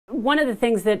one of the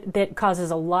things that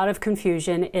causes a lot of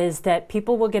confusion is that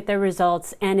people will get their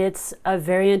results and it's a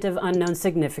variant of unknown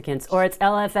significance, or it's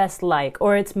LFS-like,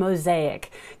 or it's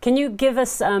mosaic. Can you give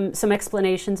us some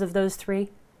explanations of those three?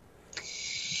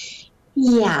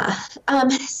 Yeah.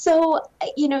 So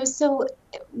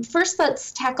first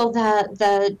let's tackle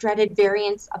the dreaded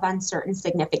variants of uncertain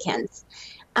significance.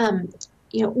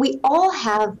 We all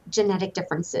have genetic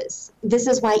differences. This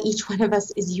is why each one of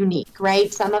us is unique,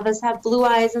 right? Some of us have blue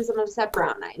eyes and some of us have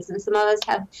brown eyes, and some of us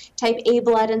have type A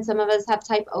blood and some of us have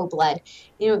type O blood.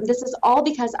 This is all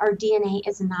because our DNA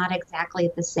is not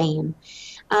exactly the same.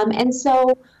 And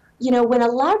so, when a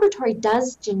laboratory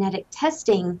does genetic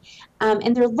testing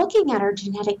and they're looking at our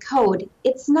genetic code,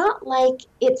 it's not like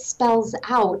it spells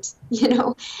out,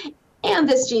 and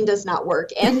this gene does not work,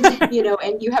 and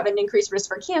and you have an increased risk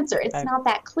for cancer. It's not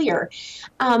that clear.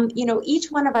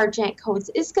 Each one of our genetic codes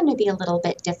is going to be a little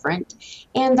bit different,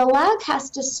 and the lab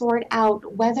has to sort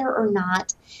out whether or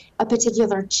not a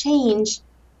particular change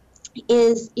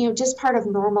is just part of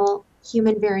normal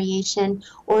human variation,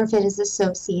 or if it is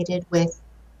associated with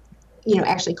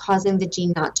actually causing the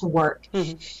gene not to work,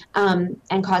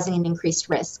 and causing an increased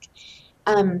risk.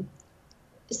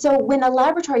 So when a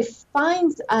laboratory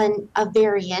finds a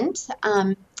variant,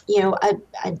 a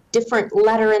different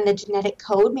letter in the genetic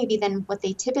code maybe than what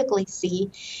they typically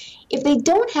see, if they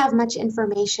don't have much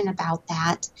information about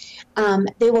that,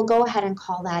 they will go ahead and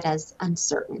call that as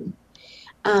uncertain.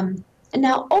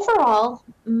 Now, overall,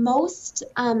 most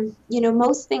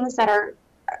things that are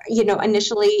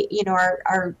initially,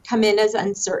 are come in as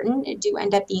uncertain do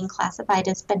end up being classified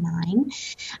as benign.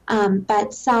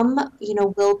 But some,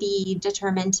 will be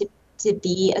determined to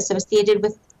be associated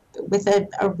with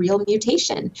a real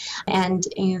mutation and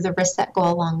the risks that go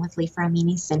along with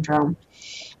Li-Fraumeni syndrome.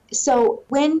 So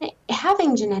when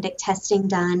having genetic testing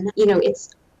done, it's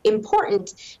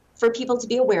important for people to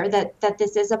be aware that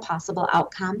this is a possible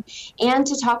outcome, and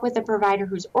to talk with the provider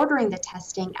who's ordering the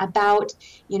testing about,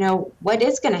 what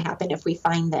is going to happen if we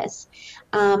find this.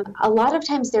 A lot of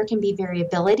times there can be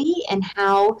variability in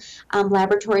how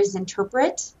laboratories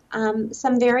interpret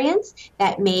some variants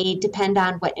that may depend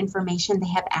on what information they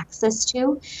have access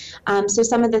to. So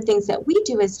some of the things that we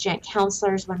do as genetic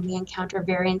counselors when we encounter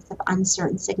variants of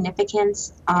uncertain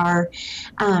significance are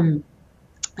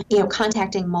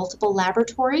contacting multiple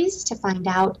laboratories to find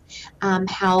out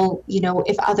how,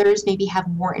 if others maybe have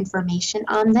more information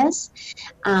on this.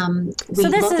 So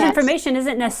this information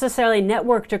isn't necessarily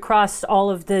networked across all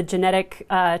of the genetic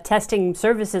testing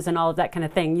services and all of that kind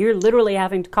of thing. You're literally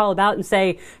having to call about and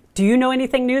say, do you know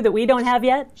anything new that we don't have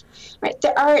yet? Right.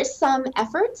 There are some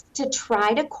efforts to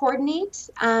try to coordinate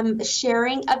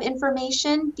sharing of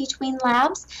information between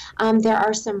labs. There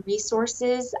are some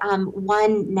resources.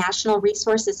 One national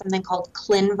resource is something called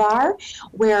ClinVar,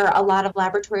 where a lot of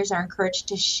laboratories are encouraged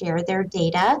to share their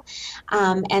data.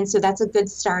 And so that's a good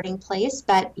starting place.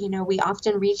 But, we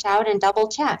often reach out and double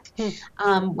check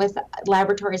with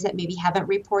laboratories that maybe haven't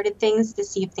reported things to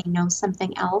see if they know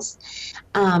something else.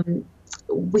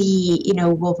 We,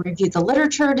 will review the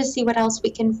literature to see what else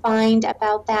we can find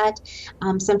about that.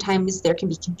 Sometimes there can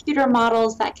be computer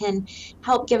models that can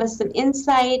help give us some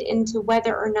insight into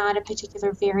whether or not a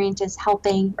particular variant is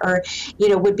helping or,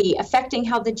 would be affecting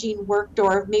how the gene worked,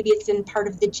 or maybe it's in part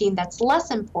of the gene that's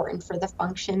less important for the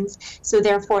functions. So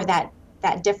therefore that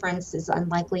difference is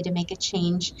unlikely to make a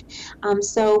change.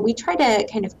 So we try to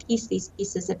kind of piece these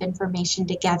pieces of information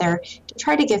together to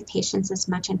try to give patients as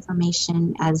much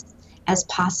information as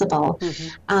possible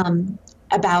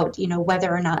about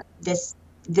whether or not this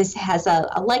has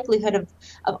a likelihood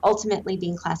of ultimately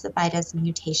being classified as a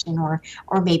mutation, or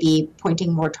maybe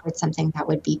pointing more towards something that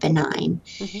would be benign.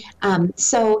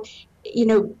 So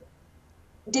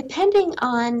depending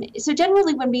on, so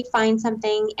generally when we find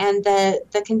something and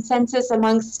the consensus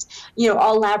amongst,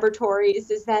 all laboratories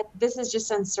is that this is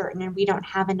just uncertain and we don't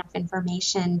have enough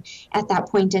information at that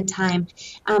point in time,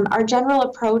 our general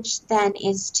approach then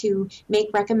is to make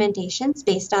recommendations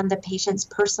based on the patient's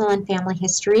personal and family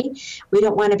history. We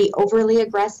don't want to be overly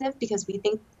aggressive because we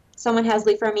think someone has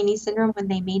Li-Fraumeni syndrome when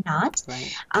they may not.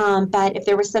 Right. But if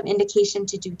there was some indication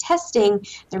to do testing,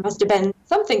 there must have been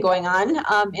something going on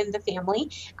in the family.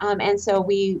 And so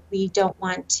we don't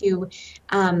want to,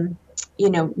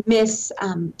 miss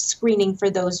screening for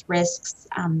those risks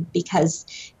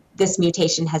because this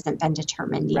mutation hasn't been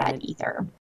determined yet either.